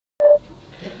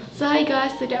So hi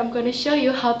guys, today I'm going to show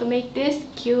you how to make this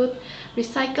cute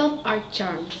recycled art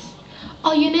charms.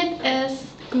 All you need is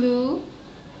glue,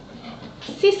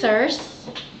 scissors,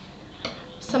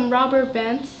 some rubber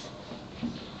bands,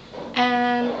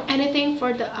 and anything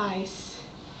for the eyes.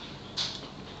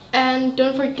 And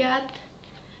don't forget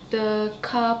the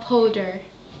cup holder,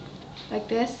 like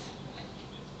this.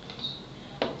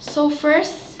 So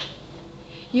first,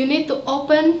 you need to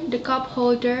open the cup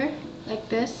holder like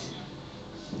this.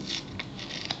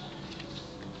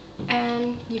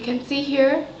 And you can see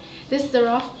here, this is the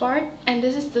rough part and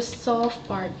this is the soft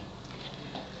part.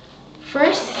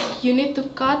 First, you need to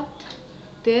cut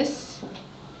this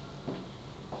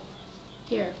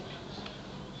here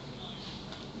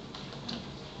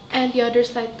and the other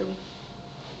side too.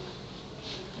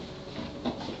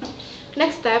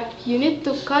 Next step, you need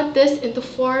to cut this into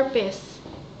 4 pieces.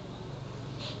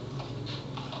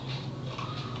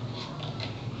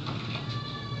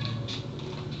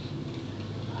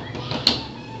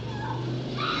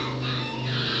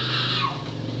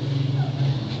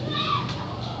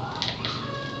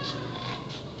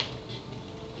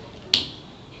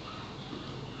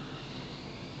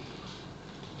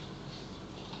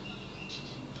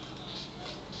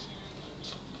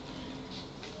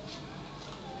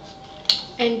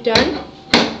 And done.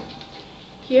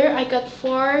 Here I got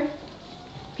 4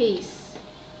 pieces.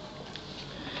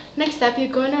 Next step, you're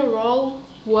gonna roll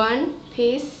 1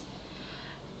 piece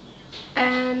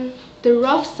and the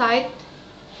rough side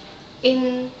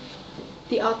in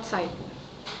the outside.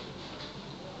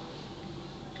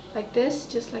 Like this,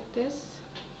 just like this.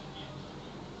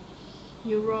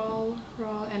 You roll,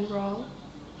 roll, and roll.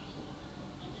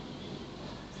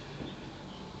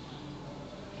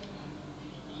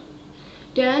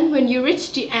 Then when you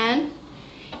reach the end,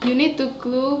 you need to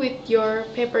glue with your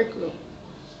paper glue.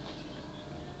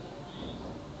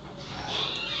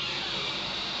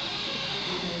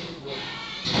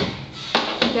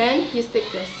 Then you stick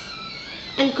this.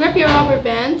 And grab your rubber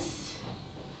bands.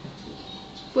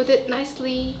 Put it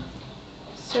nicely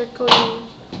circling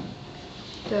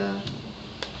the,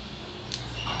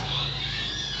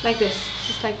 like this,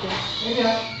 just like this.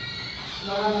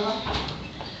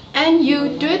 And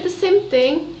you do it the same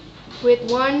thing with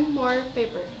 1 more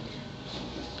paper.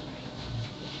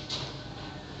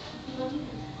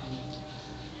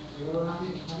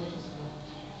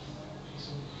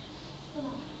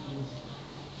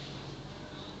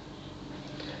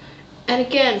 And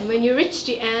again, when you reach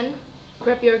the end,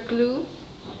 grab your glue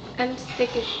and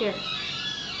stick it here.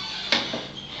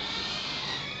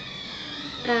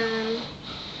 And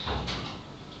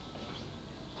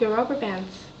your rubber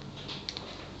bands.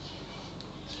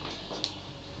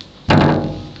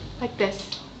 Like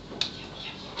this.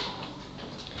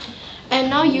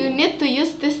 And now you need to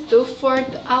use this too for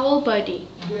the owl body.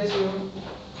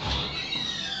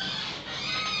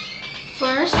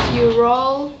 First, you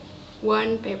roll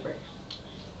 1 paper.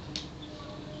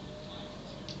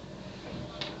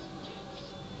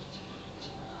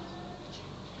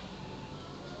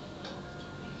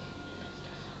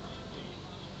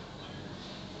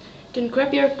 Then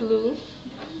grab your glue.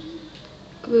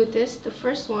 Glue this, the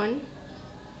first one.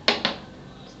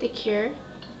 Stick here.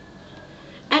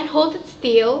 And hold it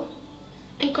still.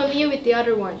 And continue with the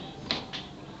other one.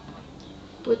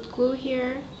 Put glue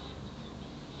here.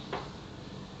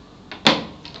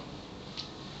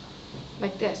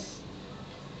 Like this.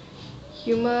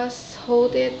 You must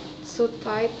hold it so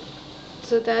tight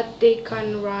so that they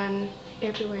can run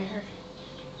everywhere.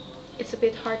 It's a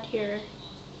bit hard here.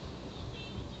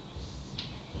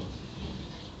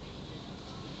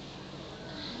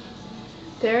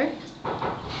 There.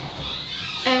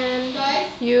 And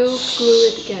you glue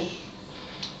it again.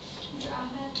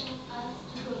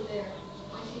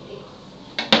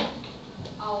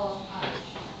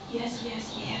 Yes,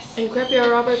 yes, yes. And grab your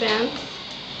rubber band.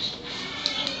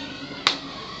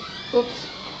 Oops.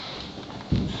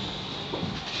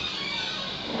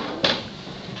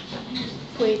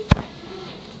 Wait.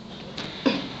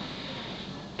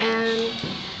 And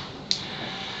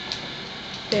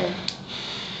there.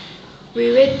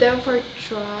 We wait them for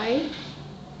dry.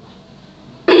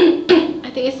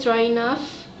 I think it's dry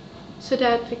enough so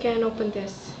that we can open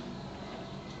this.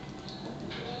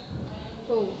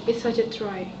 Oh, it's such a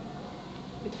dry.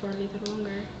 Wait for a little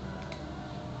longer.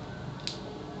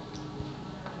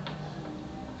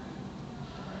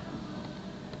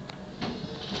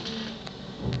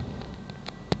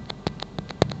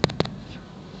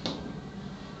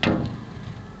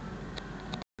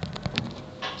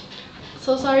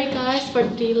 So sorry guys for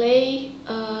the delay.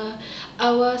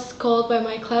 I was called by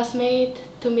my classmate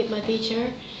to meet my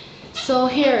teacher. So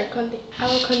here, I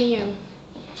will continue.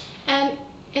 And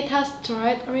it has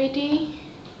dried already.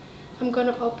 I'm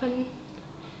gonna open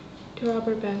the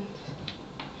rubber band.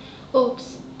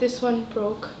 Oops, this one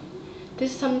broke.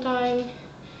 This sometime,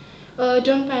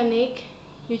 don't panic.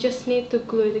 You just need to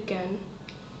glue it again.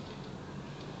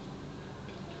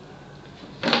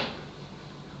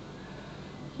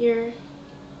 Here,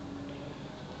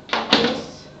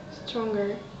 this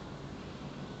stronger.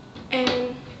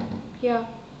 And yeah,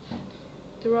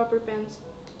 the rubber bands.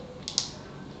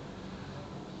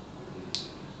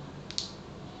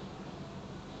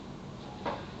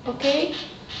 Okay.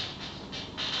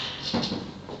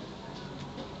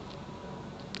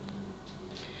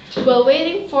 While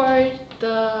waiting for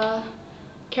the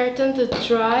curtain to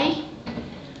dry,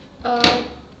 uh,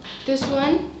 this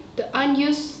one, the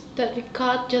unused that we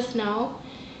cut just now,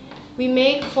 we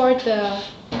make for the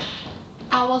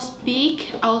owl's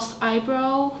beak, owl's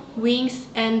eyebrow, wings,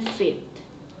 and feet.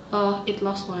 It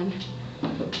lost one.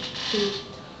 Feet.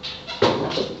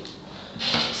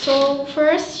 So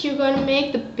first you're gonna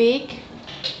make the beak.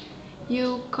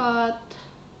 You cut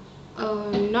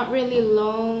not really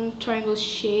long triangle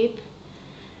shape,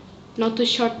 not too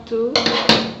short too,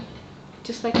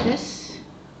 just like this.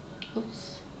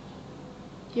 Oops.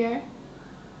 Here.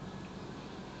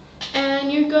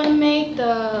 And you're gonna make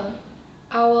the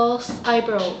owl's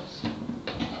eyebrows.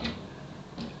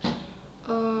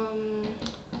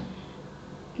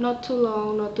 Not too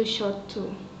long, not too short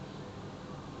too.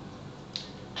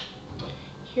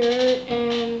 Here,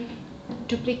 and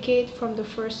duplicate from the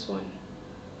first one.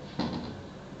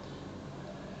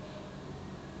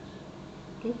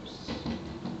 Oops.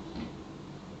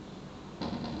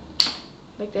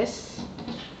 Like this.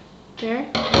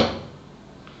 There.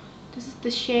 This is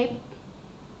the shape.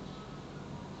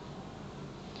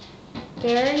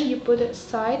 There, you put it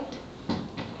aside.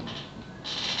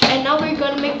 And now we're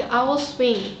gonna make the owl's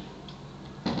wing.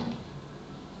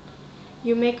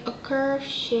 You make a curved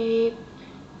shape,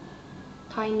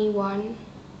 tiny one,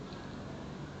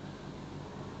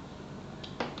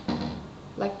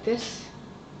 like this.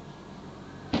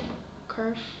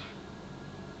 Curve.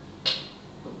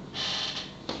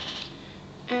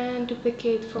 And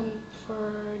duplicate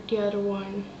for the other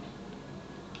one,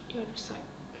 the other side.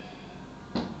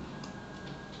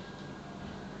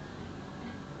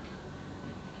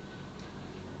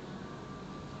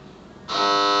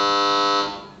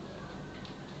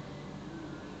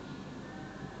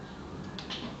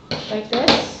 Like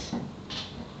this.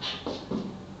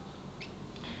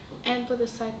 And put the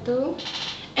side too.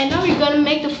 And now we're gonna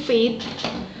make the feet.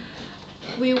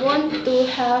 We want to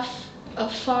have a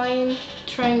fine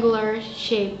triangular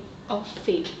shape of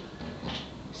feet.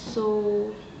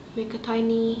 So make a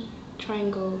tiny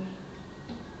triangle.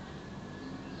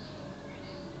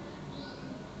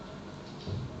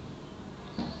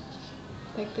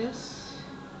 Like this.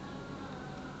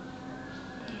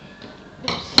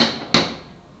 Oops.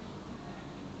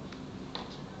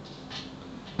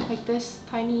 Like this,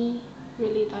 tiny,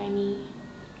 really tiny.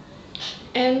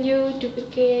 And you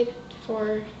duplicate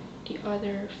for the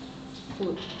other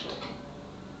foot.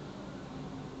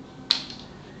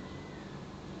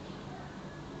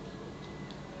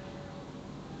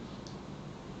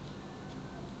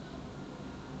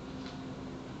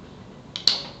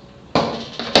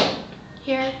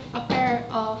 Here, a pair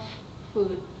of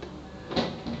foot.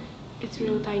 It's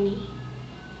real tiny.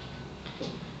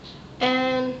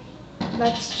 And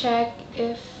let's check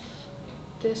if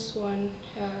this one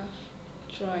have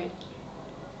dried.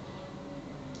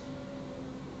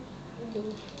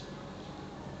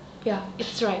 Yeah,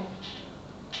 it's right.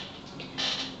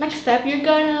 Next step, you're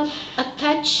gonna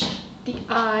attach the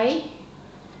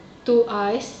two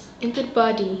eyes into the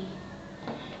body.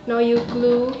 Now you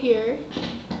glue here,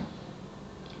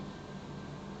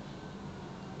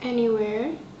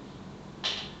 anywhere,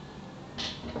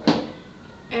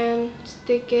 and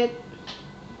stick it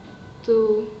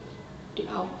to the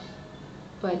owl's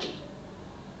body.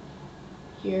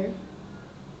 Here,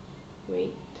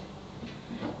 wait,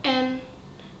 and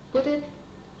put it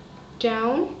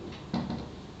down,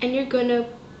 and you're gonna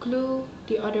glue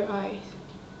the other eyes.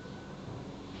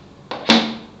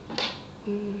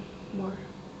 More.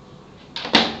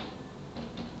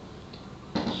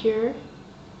 Here,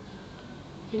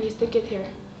 and you stick it here,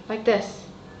 like this.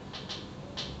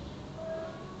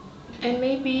 And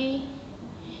maybe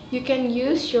you can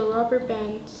use your rubber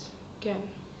bands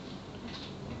again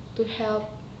to help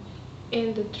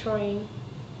in the drawing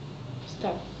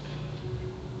step.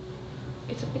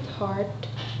 It's a bit hard.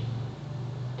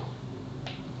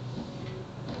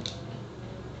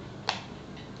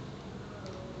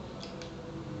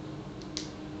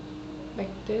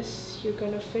 like this. You're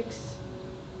gonna fix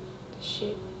the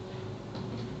shape.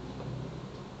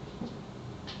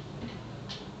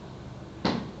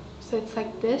 So it's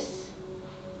like this.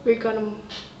 We're gonna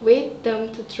wait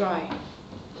them to dry.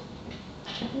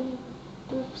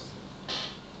 Oops.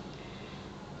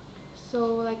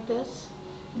 So like this.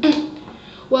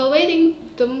 While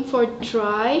waiting them for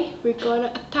dry, we're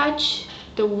gonna attach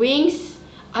the wings,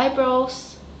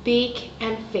 eyebrows, beak,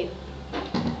 and feet.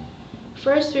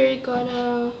 First, we're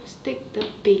gonna stick the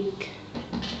beak.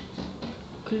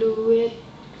 Glue it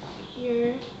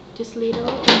here, just little,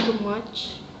 not too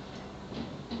much.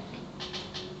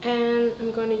 And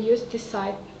I'm gonna use this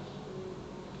side.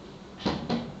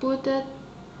 Put it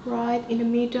right in the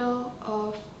middle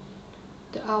of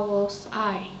the owl's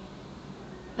eye,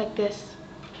 like this.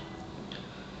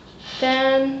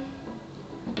 Then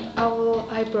owl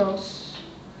eyebrows.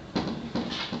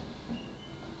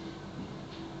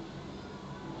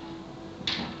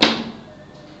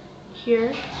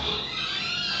 Here.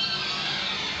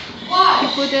 You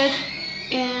put it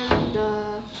in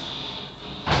the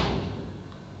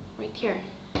right here,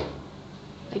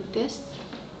 like this,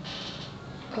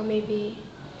 or maybe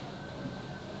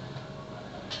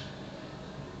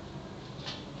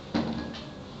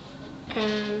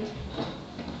and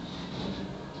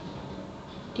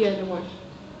the other one.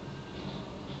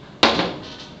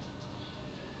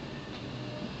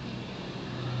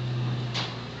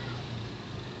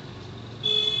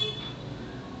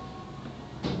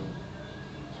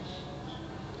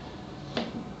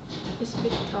 It's a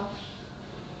bit tough.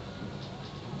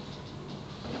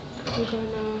 I'm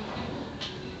gonna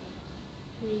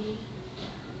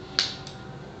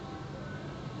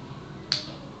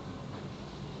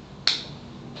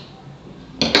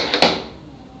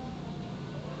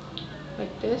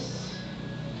like this.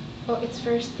 Oh, it's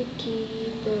very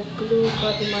sticky. The glue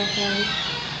got in my hand.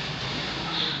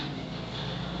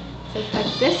 So it's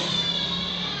like this.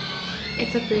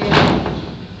 It's a pretty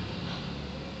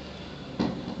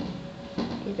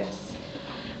like this.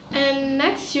 And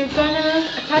next you're gonna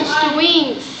attach the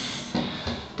wings,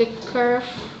 the curve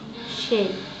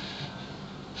shape.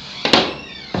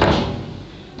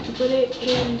 Put it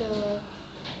in the,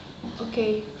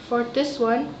 okay, for this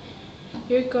one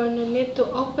you're gonna need to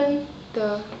open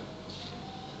the,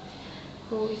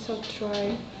 oh, it's so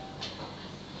dry.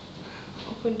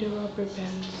 Open the rubber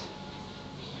bands.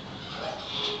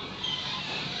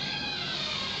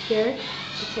 Here,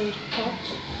 it's on the top.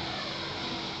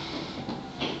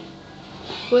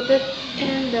 Put it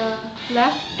in the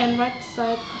left and right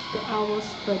side of the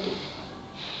owl's body.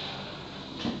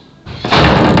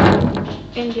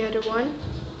 And the other one.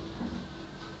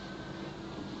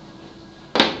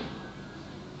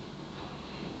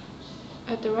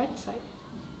 At the right side.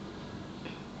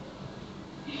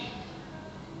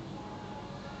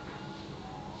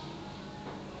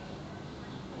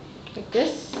 Like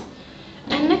this.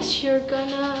 And next you're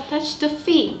gonna attach the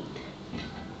feet.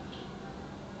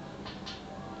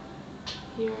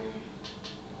 Here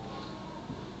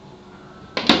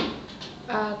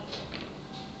at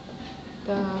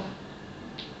the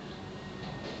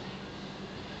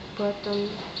bottom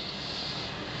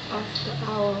of the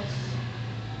owl's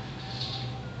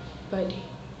body.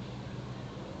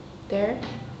 There.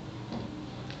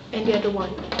 And the other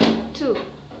one. Two.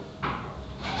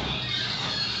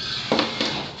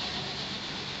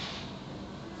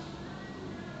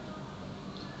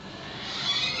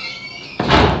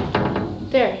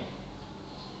 There.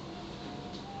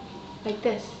 Like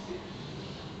this.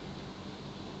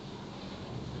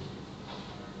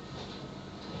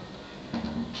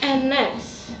 And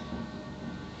next,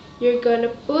 you're gonna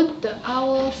put the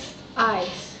owl's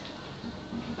eyes.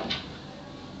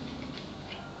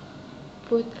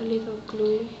 Put a little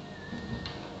glue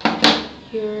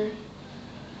here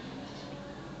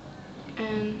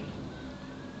and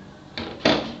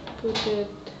put it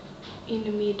in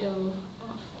the middle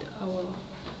of the owl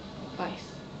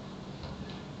eyes,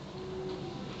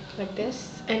 like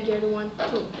this, and the other one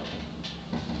too.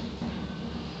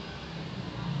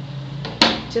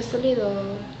 Just a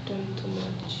little, don't too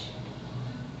much.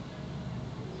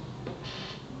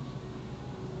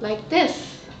 Like this.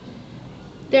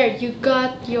 There, you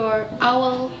got your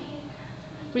owl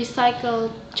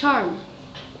recycled charm.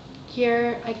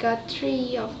 Here I got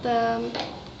 3 of them.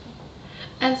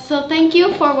 And so thank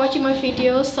you for watching my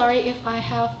video. Sorry if I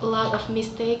have a lot of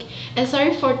mistake, and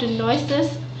sorry for the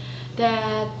noises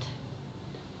that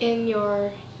in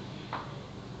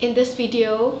this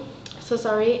video. So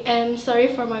sorry, and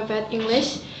sorry for my bad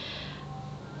English.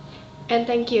 And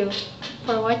thank you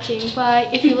for watching. Bye.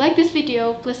 If you like this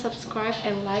video, please subscribe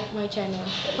and like my channel.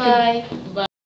 Bye.